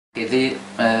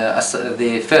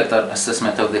The further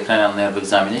assessment of the cranial nerve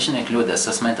examination include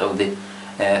assessment of the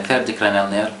third cranial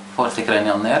nerve, fourth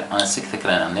cranial nerve, and sixth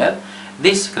cranial nerve.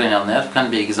 This cranial nerve can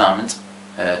be examined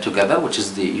together, which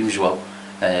is the usual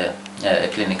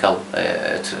clinical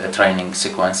training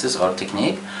sequences or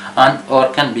technique, or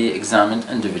can be examined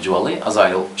individually, as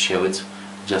I will show it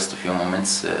just a few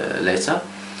moments later.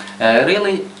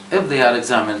 Really, if they are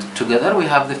examined together, we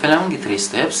have the following three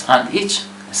steps, and each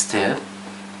step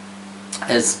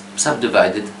is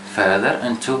subdivided further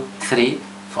into three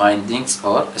findings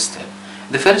or steps.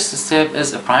 The first step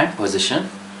is a prime position.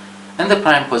 In the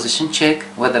prime position, check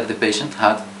whether the patient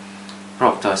had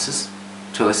proptosis,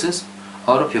 ptosis,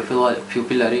 or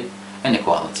pupillary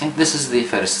inequality. This is the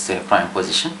first step, prime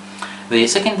position. The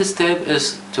second step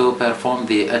is to perform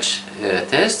the H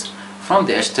test. From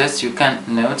the H test, you can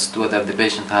note whether the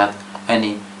patient had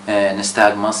any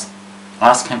nystagmus,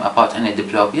 ask him about any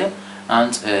diplopia,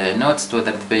 and note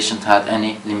whether the patient had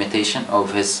any limitation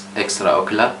of his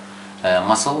extraocular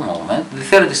muscle movement. The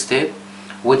third step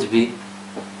would be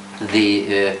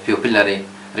the pupillary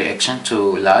reaction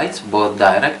to light, both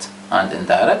direct and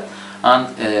indirect,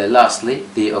 and lastly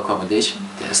the accommodation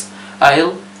test.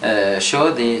 I'll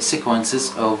show the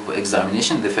sequences of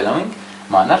examination in the following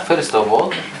manner. First of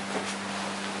all,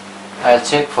 I'll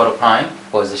check for a prime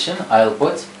position. I'll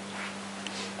put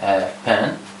a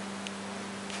pen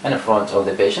in front of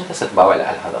the patient على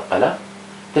هذا القلم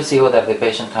to see whether the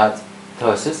patient had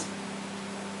ptosis,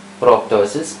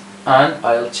 proptosis, and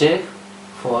I'll check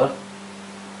for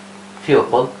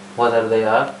pupil, whether they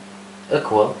are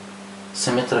equal,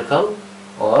 symmetrical,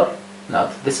 or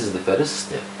not. This is the first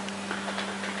step.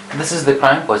 This is the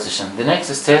prime position. The next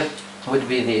step would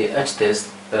be the H test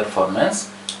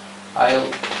performance.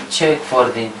 I'll check for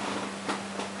the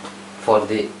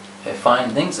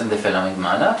findings in the following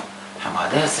manner.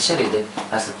 حماده هسه شريدك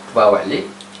هسه تباوع لي،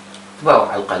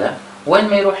 تباوع القلم. وين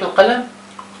ما يروح القلم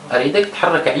اريدك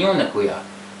تحرك عيونك وياه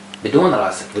بدون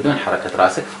راسك، بدون حركة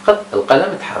راسك، فقط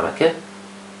القلم تحركه.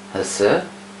 هسه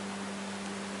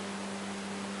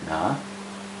هنا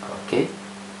اوكي،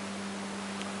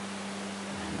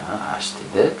 هنا عشت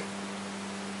يدك،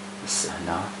 هسه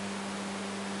هنا،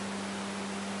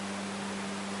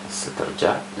 هسه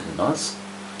ترجع للنص.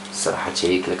 هسه راح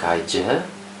اشيك لك هاي الجهة،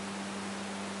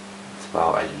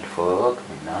 تباوع لفوق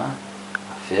هنا،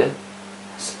 عفيف،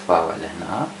 هسه تباوع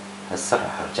لهنا، هسه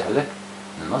راح ارجع لك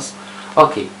للنص.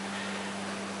 اوكي،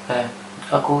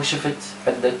 اكو شفت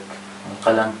عندك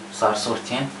القلم صار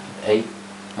صورتين بأي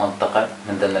منطقة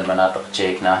من ضمن المناطق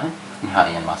تشيكناها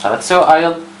نهائيا ما صارت. So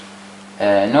I'll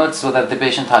notice whether the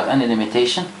patient had any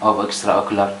limitation of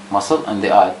extraocular muscle in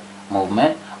the eye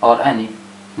movement or any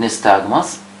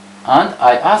nystagmus, and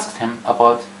I asked him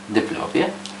about diplopia.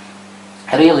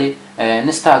 Really,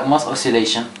 nystagmus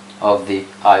oscillation of the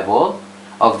eyeball,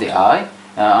 of the eye,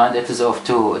 and it is of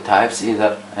two types,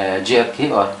 either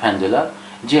jerky or pendular.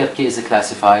 Jerky is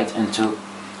classified into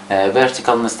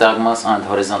vertical nystagmus and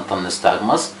horizontal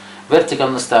nystagmus. Vertical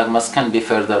nystagmus can be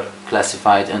further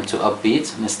classified into upbeat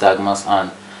nystagmus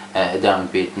and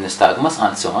downbeat nystagmus,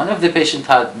 and so on. If the patient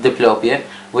had diplopia,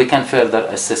 we can further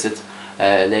assess it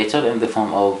later in the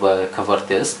form of cover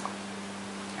test.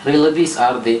 Really, these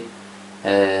are the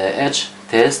H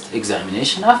test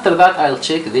examination. After that, I'll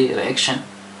check the reaction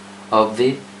of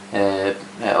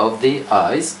the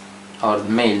eyes, or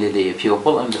mainly the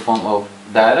pupil, in the form of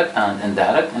direct and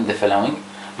indirect in the following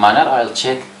manner. I'll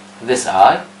check this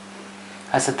eye.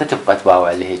 هسه تبقى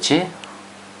تباوع اللي هيجي.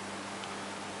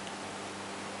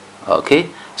 Okay,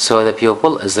 so the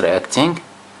pupil is reacting.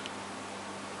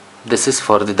 This is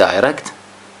for the direct.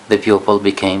 The pupil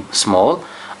became small,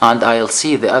 and I'll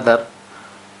see the other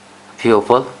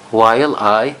pupil while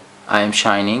I am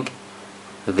shining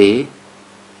the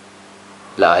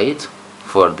light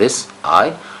for this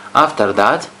eye. After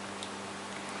that,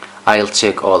 I'll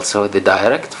check also the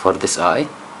direct for this eye.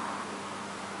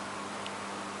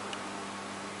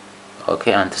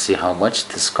 Okay, and to see how much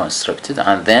it is constructed,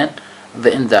 and then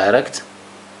the indirect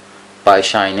by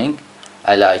shining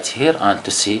a light here and to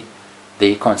see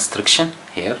the constriction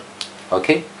here.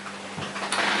 Okay,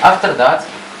 after that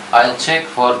I'll check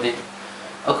for the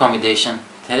accommodation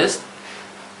test.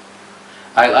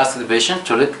 I'll ask the patient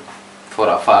to look for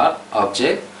a far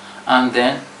object and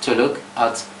then to look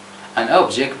at an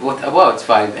object with about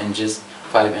 5 inches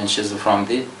from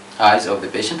the eyes of the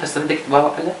patient. هسه بدك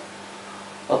تباوع على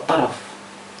الطرف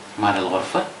مال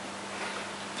الغرفة،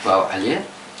 تباوع عليه.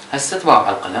 هسه تباوع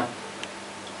على القلم.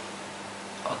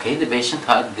 Okay, the patient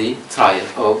had the triad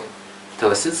of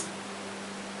ptosis,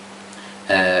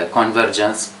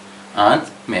 convergence, and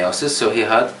meiosis. So he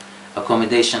had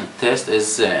accommodation test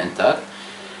is intact.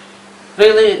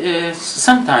 Really,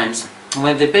 sometimes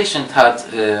when the patient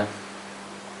had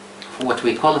what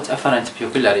we call it afferent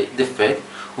pupillary defect,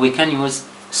 we can use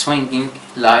swinging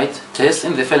light test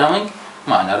in the following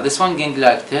manner. The swinging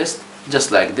light test,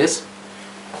 just like this,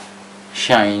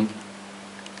 shine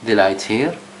the light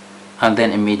here and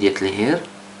then immediately here,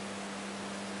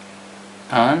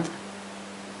 and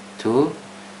to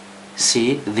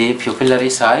see the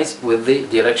pupillary size with the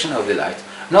direction of the light.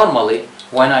 Normally,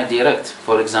 when I direct,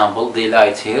 for example, the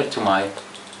light here to my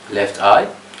left eye,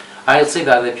 I'll see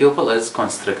that the pupil is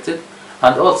constricted,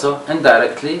 and also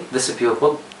indirectly this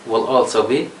pupil will also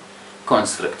be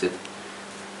constricted.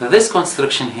 This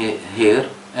constriction here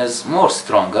is more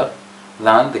stronger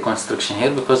than the constriction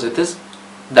here because it is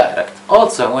direct.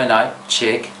 Also, when I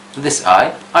check this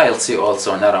eye, I'll see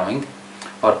also narrowing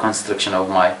or constriction of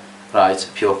my right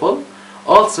pupil,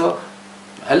 also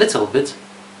a little bit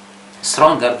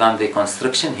stronger than the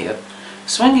constriction here.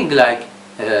 Swinging light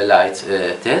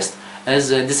test is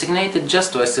designated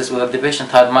just to assess whether the patient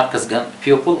had Marcus Gunn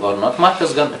pupil or not.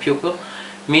 Marcus Gunn pupil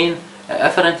mean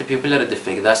afferent pupillary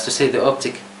defect, that's to say the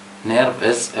optic nerve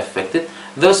is affected.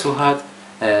 Those who had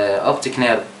optic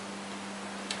nerve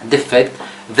defect,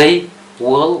 they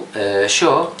will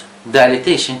show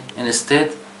dilatation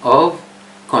instead of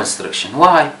constriction.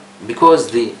 Why? Because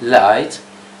the light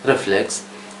reflex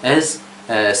is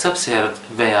subserved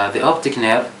via the optic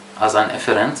nerve as an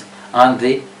efferent and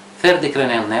the third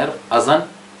cranial nerve as an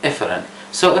efferent.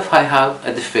 So if I have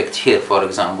a defect here, for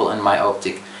example, in my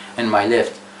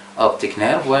left optic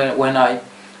nerve, when I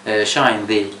shine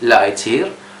the light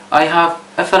here, I have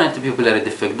afferent pupillary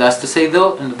defect. That's to say,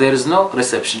 though, there is no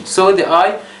reception. So the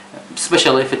eye,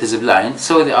 especially if it is blind,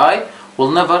 so the eye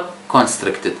will never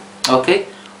constrict it. Okay?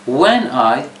 When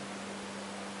I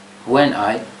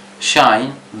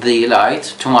shine the light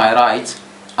to my right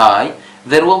eye,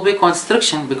 there will be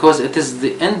constriction because it is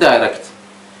the indirect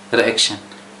reaction.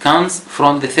 Comes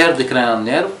from the third cranial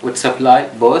nerve which supply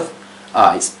both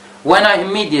eyes. When I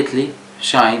immediately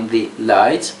shine the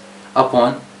light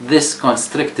upon this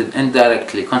constricted,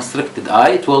 indirectly constricted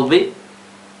eye, it will be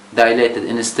dilated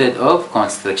instead of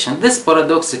constriction. This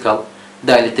paradoxical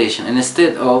dilatation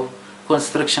instead of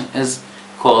constriction is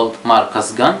called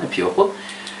Marcus Gunn pupil.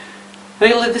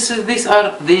 Really, these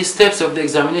are the steps of the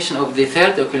examination of the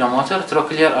third oculomotor,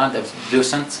 trochlear and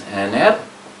abducens nerve.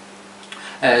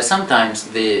 Sometimes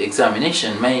the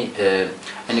examination may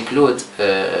include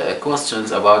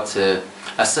questions about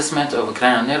assessment of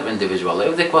cranial nerve individually.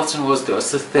 If the question was to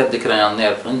assess third cranial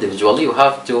nerve individually, you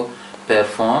have to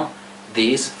perform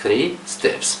these three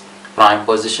steps: prime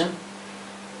position,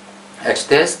 H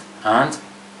test, and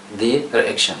the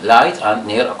reaction, light and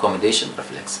near accommodation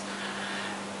reflex.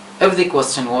 If the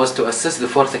question was to assess the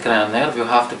fourth cranial nerve, you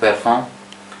have to perform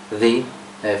the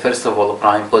first of all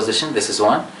prime position, this is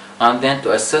one, and then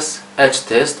to assess H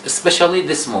test, especially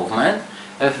this movement.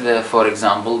 If for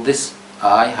example this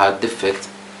eye had defect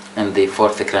in the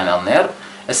fourth cranial nerve,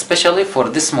 especially for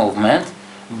this movement,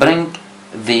 bring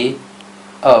the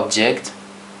object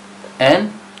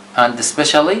in and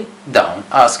especially down.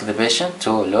 Ask the patient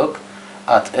to look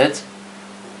at it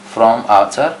from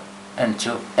outer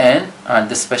into in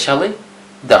and especially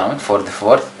down for the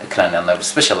fourth cranial nerve,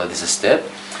 especially this step.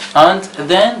 And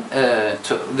then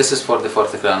this is for the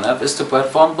fourth cranial nerve, is to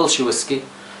perform Bolshevsky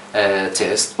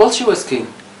test. Bolshevsky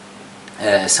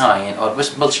sign or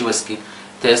Bolshevsky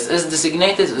test is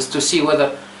designated is to see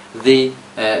whether the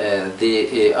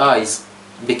eyes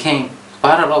became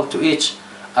parallel to each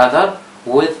other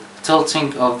with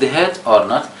tilting of the head or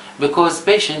not, because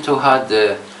patient who had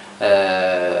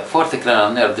fourth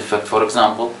cranial nerve defect, for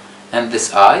example, in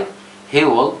this eye, he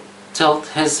will tilt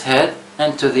his head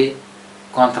into the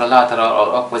contralateral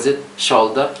or opposite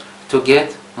shoulder to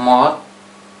get more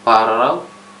parallel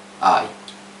eye.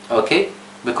 Okay?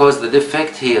 Because the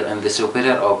defect here in the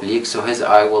superior oblique, so his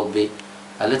eye will be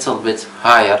a little bit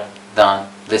higher than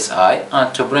this eye,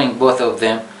 and to bring both of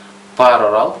them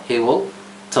parallel, he will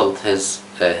tilt his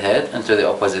head into the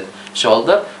opposite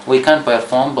shoulder. We can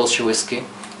perform Bolshevsky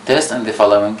test in the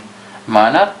following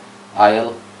manner.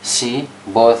 I'll see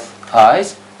both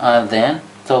eyes and then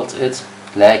tilt it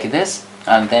like this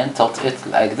and then tilt it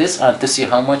like this, and to see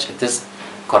how much it is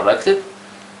corrected,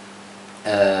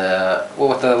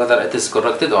 whether it is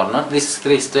corrected or not. These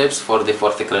three steps for the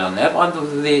fourth cranial nerve,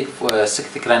 and the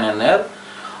sixth cranial nerve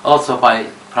also by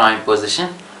prime position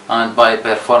and by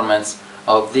performance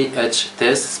of the H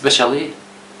test, especially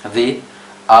the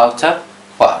outer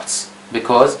parts,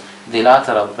 because the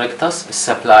lateral rectus is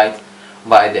supplied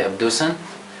by the abducens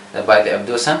by the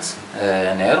abducens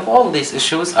nerve. All these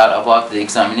issues are about the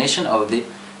examination of the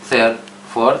third,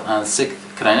 fourth, and sixth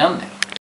cranial nerve.